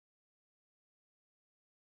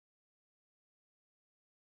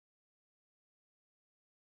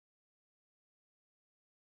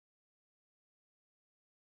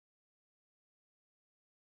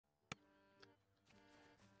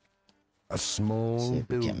A small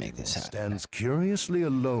building stands curiously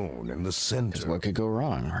alone in the center. What could go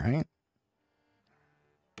wrong, right?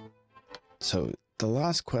 So the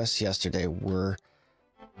last quests yesterday were,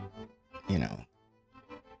 you know,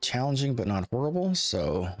 challenging but not horrible,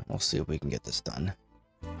 so we'll see if we can get this done.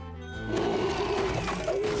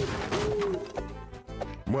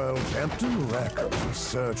 While Captain Rackham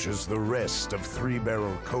searches the rest of Three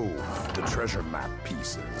Barrel Cove, the treasure map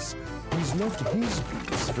pieces, he's left his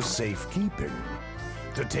piece for safekeeping.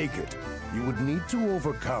 To take it, you would need to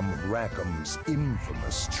overcome Rackham's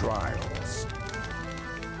infamous trials.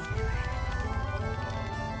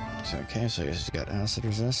 Okay, so I guess you got acid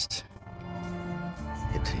resist.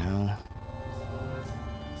 Good to know.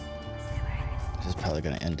 This is probably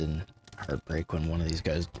going to end in heartbreak when one of these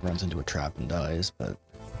guys runs into a trap and dies, but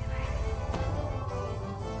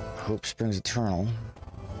hope springs eternal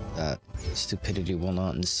that stupidity will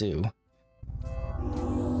not ensue.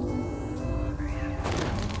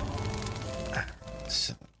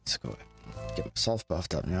 So let's go get myself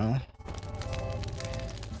buffed up now.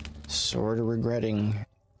 Sort of regretting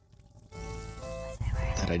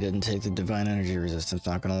that I didn't take the divine energy resistance,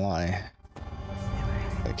 not gonna lie.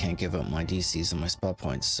 I can't give up my DCs and my spell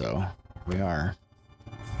points, so here we are.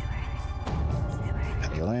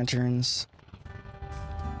 Got your lanterns.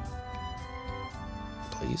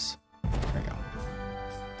 Please. There we go.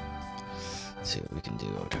 Let's see what we can do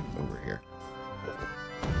over here.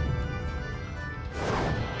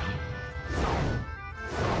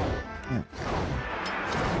 Yeah.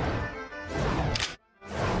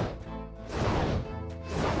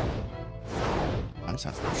 That's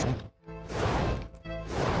unfortunate.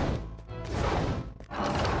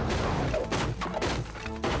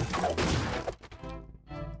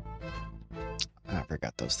 I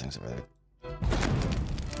forgot those things over there.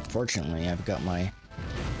 Fortunately, I've got my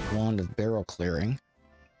wand of barrel clearing.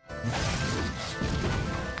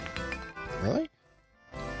 Really?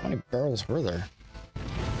 How many barrels were there?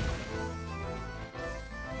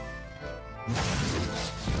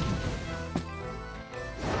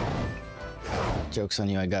 Joke's on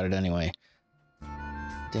you, I got it anyway.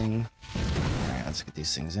 Ding. Alright, let's get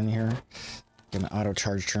these things in here. Get my auto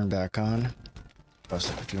charge turned back on.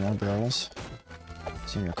 Bust up a few more barrels.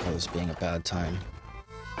 Seem to recall this being a bad time.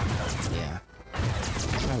 Yeah.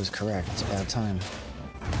 I was correct, it's a bad time.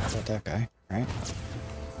 How about that guy, right?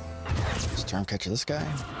 Stormcatcher this guy?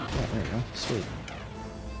 Yeah, there we go. Sweet.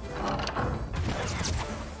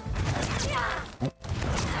 Oh.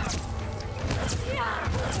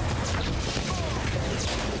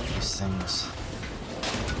 These things.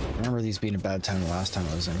 I remember these being a bad time the last time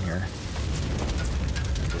I was in here.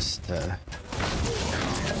 Just go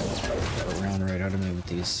around right out of me with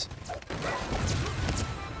these.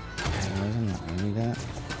 I'm not gonna need that.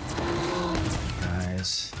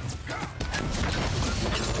 Guys.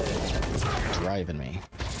 Driving me.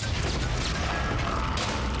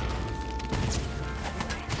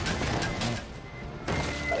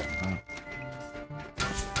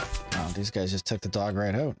 Oh, these guys just took the dog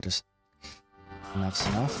right out. Just enough's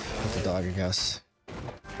enough with the dog, I guess.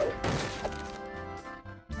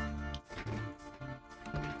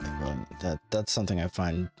 That's something I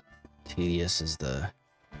find tedious, is the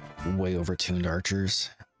way over-tuned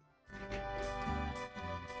archers.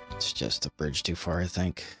 It's just a bridge too far, I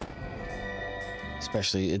think.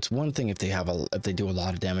 Especially, it's one thing if they do a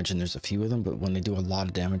lot of damage and there's a few of them, but when they do a lot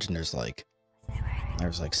of damage and there's like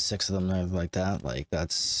 6 of them like that, like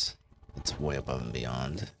it's way above and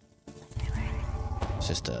beyond. It's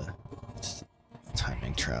just a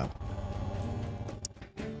timing trap.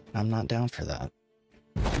 I'm not down for that.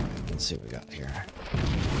 Let's see what we got here.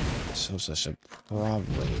 So I should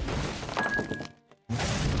probably... I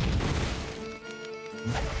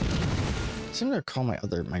seem to recall my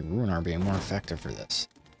Ruinar being more effective for this.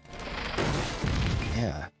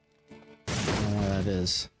 Yeah. I don't know why that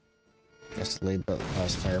is. I guess Late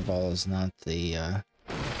Boss Fireball is not the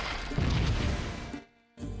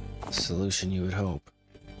solution you would hope.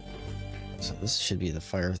 So this should be the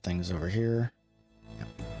fire things over here.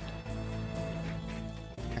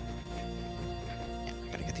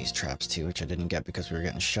 These traps too, which I didn't get because we were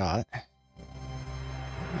getting shot.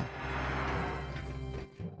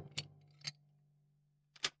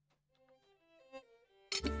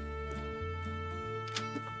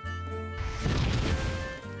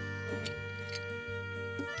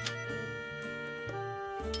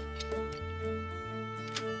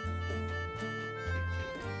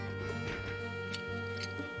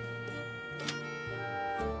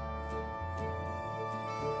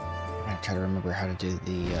 Try to remember how to do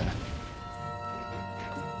the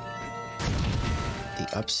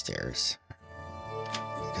upstairs,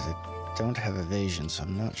 because it don't have evasion, so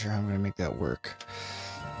I'm not sure how I'm going to make that work.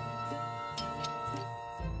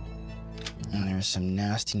 And there's some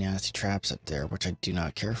nasty, nasty traps up there, which I do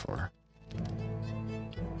not care for.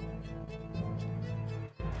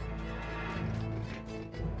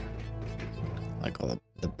 Like all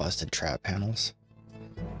the busted trap panels.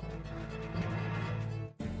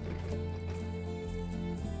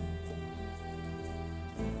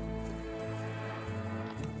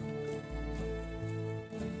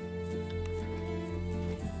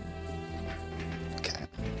 Okay.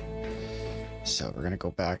 So we're gonna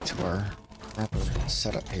go back to our proper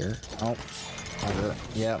setup here. Oh, harder.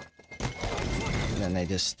 Yep. And then they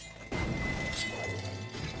just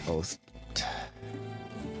both.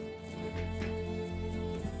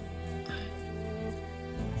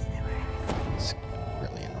 It's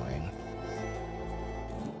really annoying.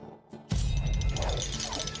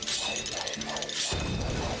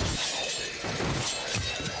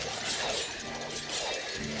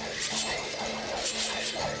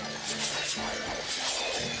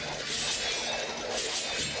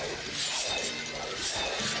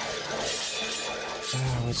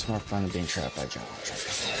 Oh, it's more fun than being trapped by jungle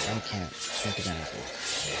traps. I can't think of anything.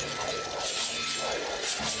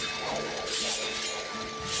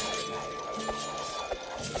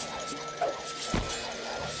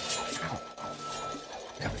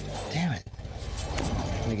 God damn it.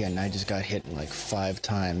 And again, I just got hit like 5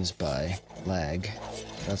 times by lag.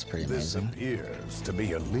 That's pretty amazing. This appears to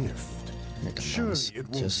be a lift. Surely it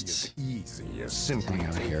won't Just be as easy as simply hang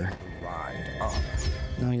out taking here. a ride up.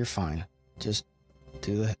 No, you're fine. Just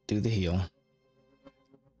do the heal.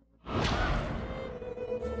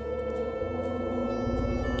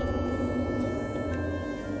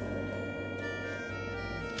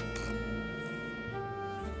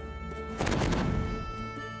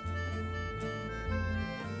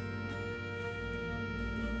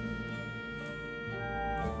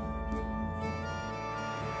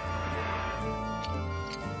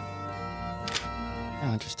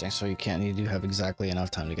 Oh, interesting. So you do have exactly enough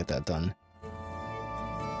time to get that done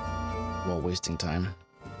while wasting time.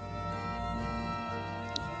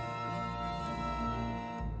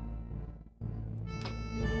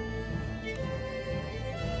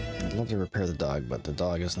 I'd love to repair the dog, but the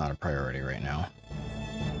dog is not a priority right now.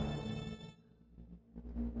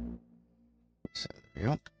 So there we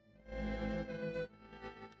go.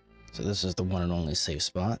 So this is the one and only safe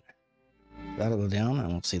spot. That'll go down and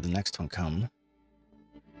we'll see the next one come.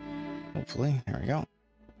 Hopefully. There we go.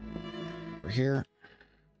 We're here.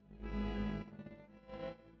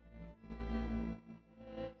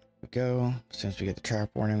 We go. As soon as we get the trap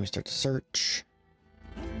warning, we start to search.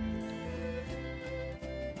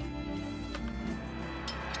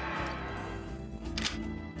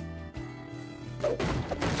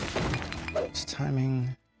 It's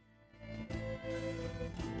timing.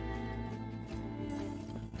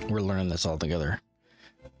 We're learning this all together.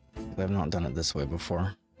 I've not done it this way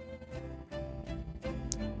before.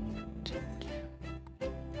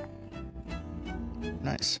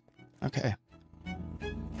 Nice. Okay.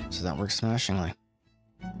 So that works smashingly.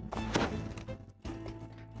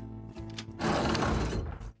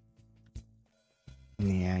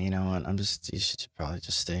 Yeah, you know what? You should probably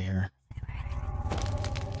just stay here.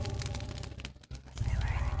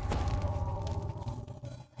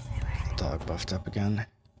 The dog buffed up again.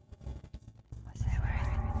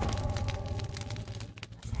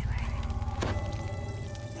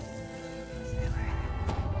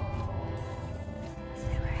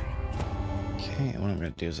 Okay, what I'm gonna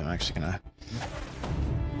do is I'm actually gonna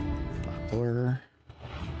blur,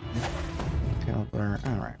 tail blur.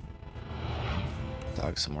 All right,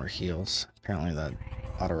 dog some more heals. Apparently that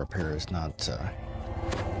auto repair is not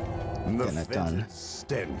getting it done. The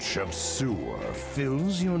stench of sewer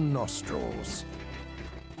fills your nostrils.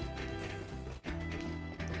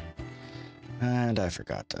 And I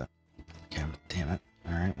forgot to. Okay, damn it.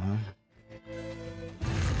 All right, well,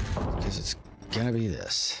 because it's gonna be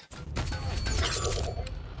this.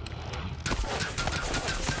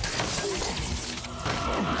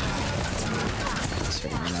 So,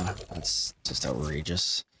 you know, that's just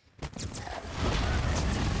outrageous.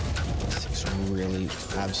 Things really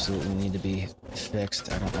absolutely need to be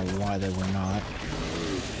fixed. I don't know why they were not.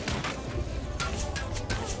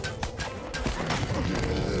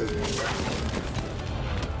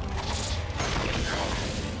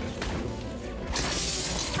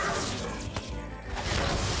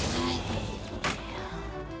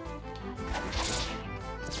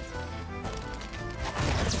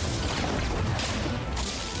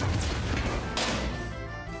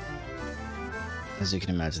 As you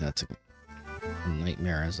can imagine, that's a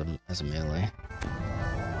nightmare as a melee.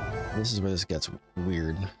 This is where this gets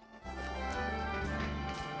weird.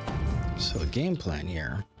 So the game plan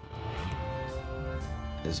here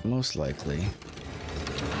is most likely,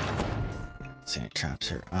 let's see any traps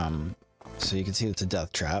here. So you can see it's a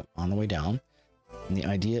death trap on the way down. And the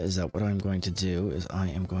idea is that what I'm going to do is I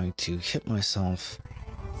am going to hit myself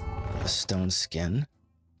with a stone skin.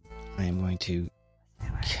 I am going to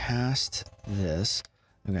cast this.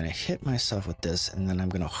 I'm going to hit myself with this, and then I'm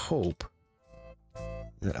going to hope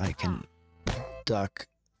that I can duck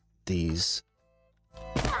these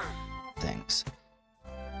things.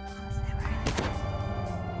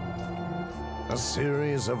 A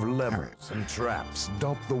series of levers and traps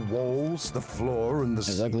dot the walls, the floor, and the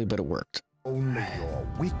It's ugly, but it worked. Only your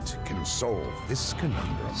wit can solve this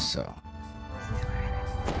conundrum. So, there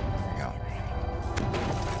we go.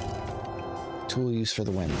 Tool use for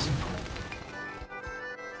the wins.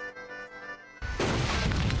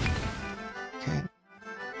 Okay.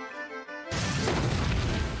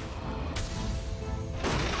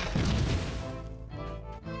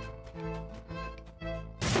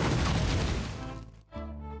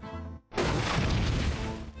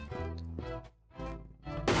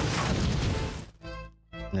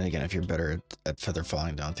 And then again, if you're better at feather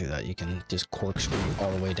falling down through that, you can just corkscrew all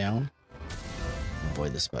the way down.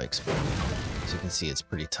 Avoid the spikes, but as you can see, it's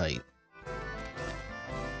pretty tight.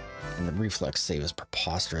 And the reflex save is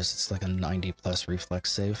preposterous. It's like a 90+ reflex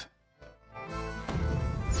save.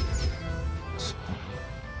 So.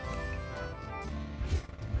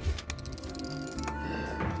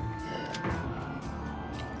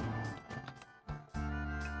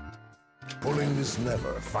 Pulling this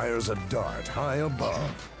lever fires a dart high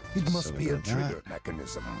above. It must So be a we got trigger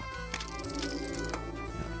mechanism.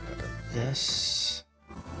 This.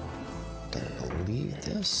 I believe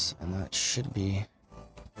this, and that should be.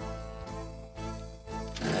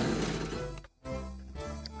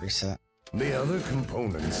 Reset. The other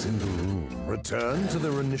components in the room return to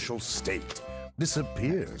their initial state. This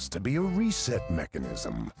appears to be a reset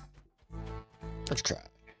mechanism. Let's try.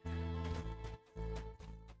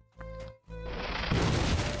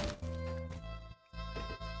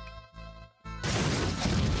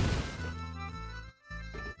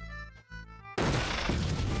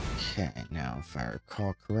 Okay, now if I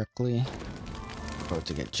recall correctly, we're about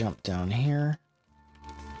to get jumped down here.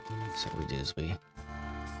 So what we do is we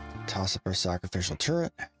toss up our sacrificial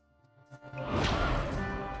turret.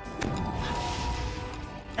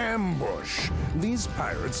 Ambush! These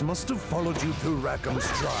pirates must have followed you through Rackham's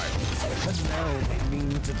trials, and now they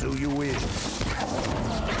mean to do you in.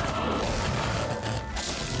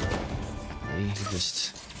 You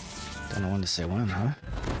just don't know when to say when, huh?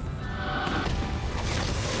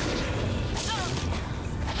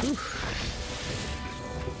 Whew.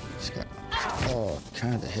 Just got all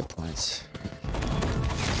kind of the hit points.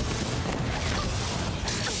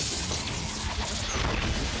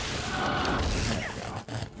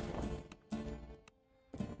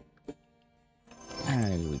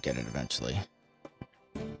 And we get it eventually.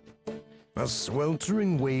 A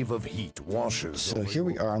sweltering wave of heat washes. So here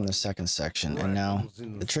we are in the second section, and now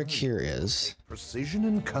the trick here is precision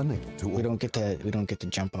and cunning. we don't get to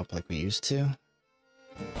jump up like we used to.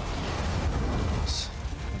 That's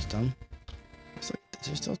dumb. Is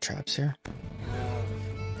there still traps here?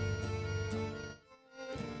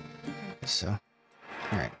 So,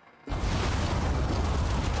 all right.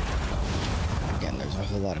 Again, there's a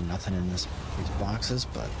whole lot of nothing in these boxes,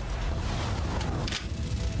 but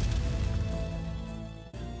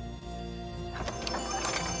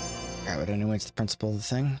alright. But anyway, it's the principle of the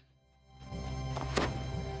thing.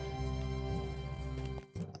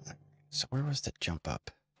 So where was the jump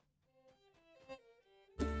up?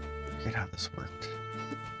 I forget how this worked.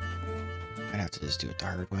 I'd have to just do it the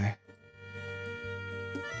hard way.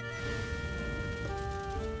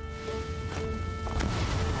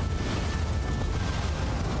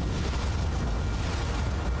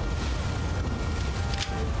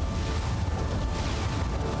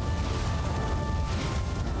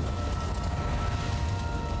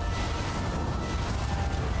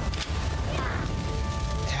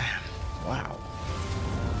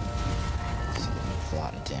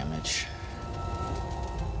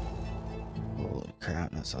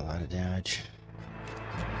 That's a lot of damage.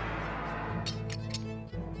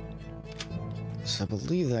 So I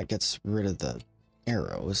believe that gets rid of the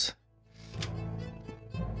arrows.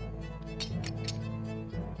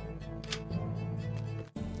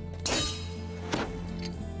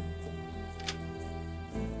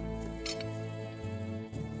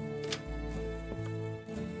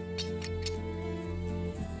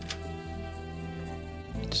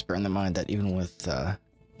 Just bear in mind that even with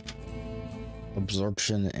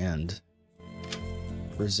absorption and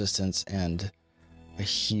resistance and a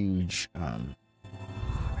huge amount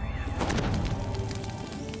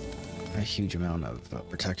of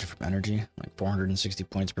protection from energy, like 460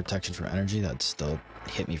 points protection from energy. That still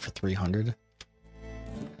hit me for 300.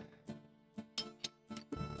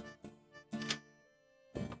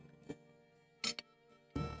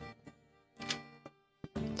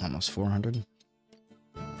 Almost 400.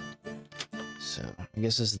 So I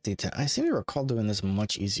guess this is the D10. I seem to recall doing this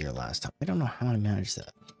much easier last time. I don't know how I managed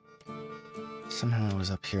that. Somehow I was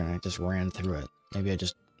up here and I just ran through it. Maybe I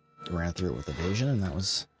just ran through it with evasion and that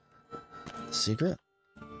was the secret.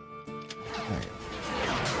 Alright.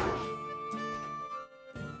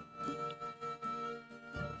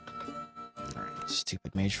 Alright,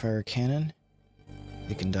 stupid mage fire cannon.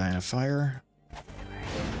 You can die in a fire.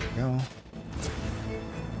 There we go.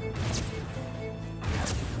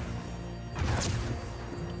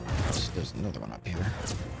 So there's another one up here.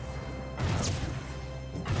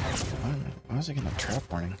 Why was I getting a trap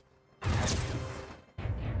warning?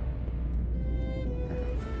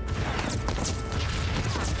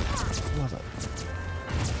 Love it.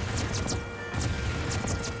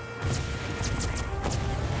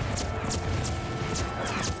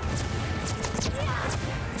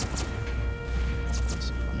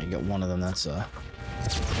 So when you get one of them, that's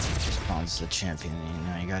responds to the champion, and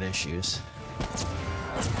now you got issues.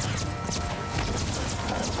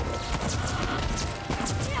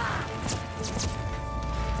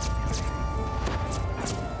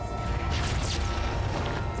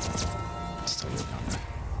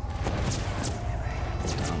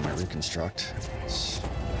 Reconstruct. It's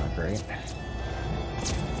not great.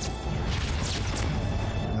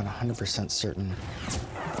 I'm not 100% certain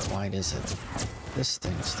why is it this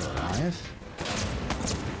thing's still alive.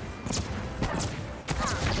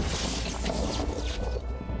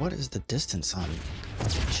 What is the distance on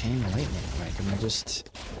chain lightning? Like,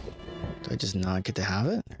 do I just not get to have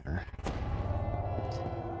it? Or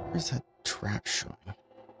where's that trap showing?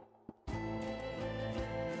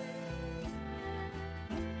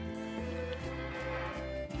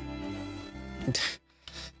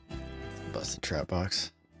 Busted trap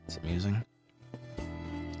box. It's amusing.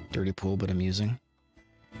 Dirty pool, but amusing.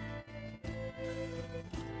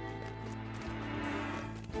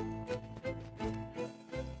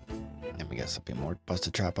 And we got something more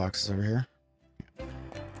busted trap boxes over here.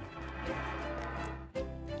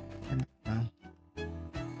 No.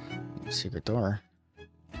 Secret door.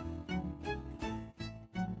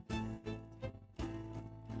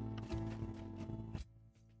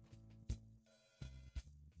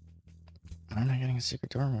 I'm not getting a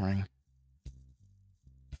secret door warning.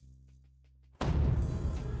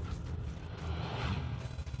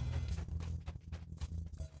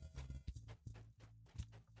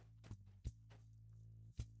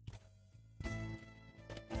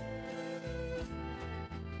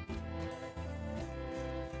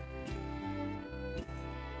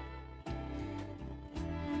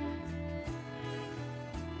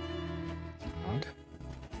 Odd.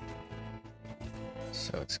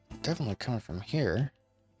 So it's definitely coming from here.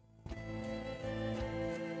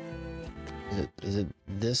 Is it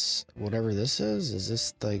this, whatever this is? Is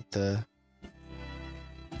this like the...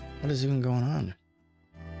 What is even going on?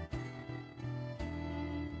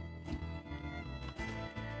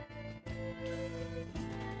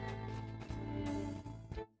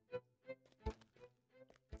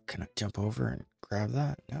 Can I jump over and grab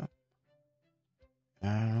that? No. I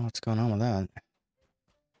don't know what's going on with that.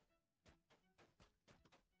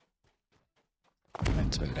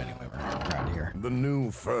 Let's make it anyway. We're around here. The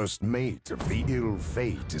new first mate of the ill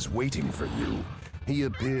fate is waiting for you. He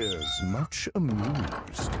appears much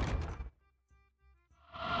amused.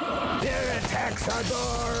 Their attacks are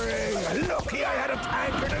boring. Lucky I had a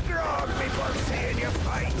tankard of grog before seeing you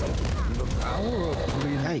fight. The power of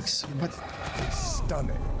green Yikes! What? is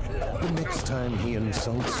stunning. The next time he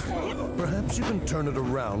insults you, perhaps you can turn it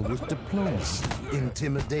around with diplomacy,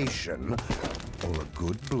 intimidation, or a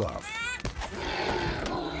good bluff.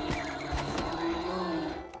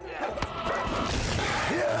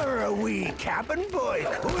 You're a wee cabin boy,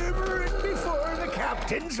 quivering before the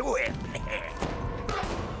captain's whip.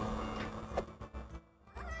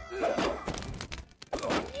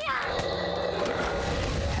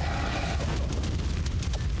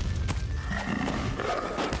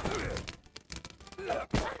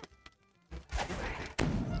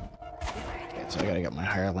 So I gotta get my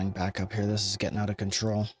hireling back up here. This is getting out of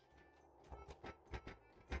control.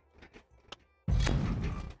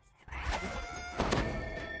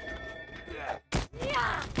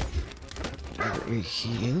 There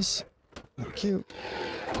he is. Cute.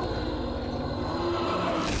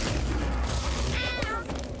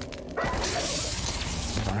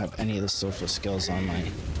 any of the social skills on my...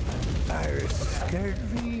 Are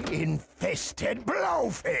scurvy-infested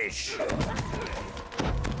blowfish!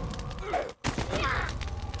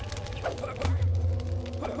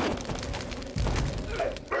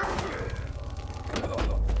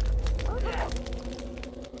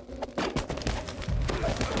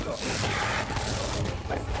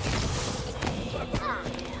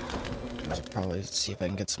 Probably see if I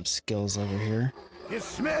can get some skills over here. You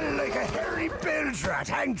smell like a hairy bilge rat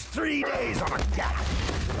hanged 3 days on a gap.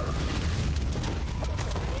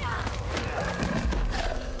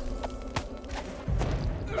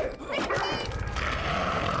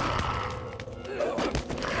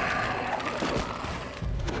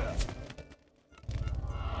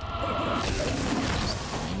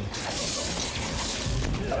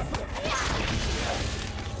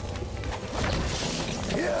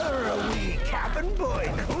 You're a wee cabin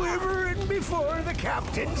boy quivering before the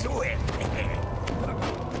captain's whip.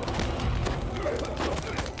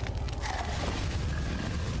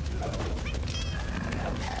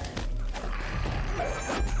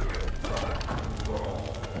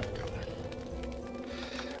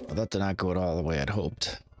 Well, that did not go all the way I'd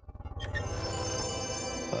hoped.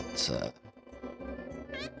 But,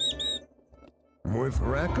 With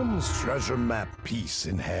Rackham's treasure map piece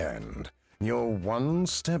in hand, you're one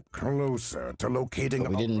step closer to locating.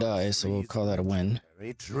 but we didn't die, so we'll call that a win.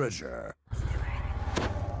 A treasure.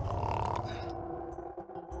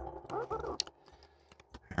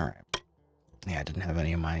 Alright. Yeah, I didn't have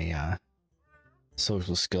any of my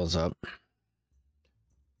social skills up.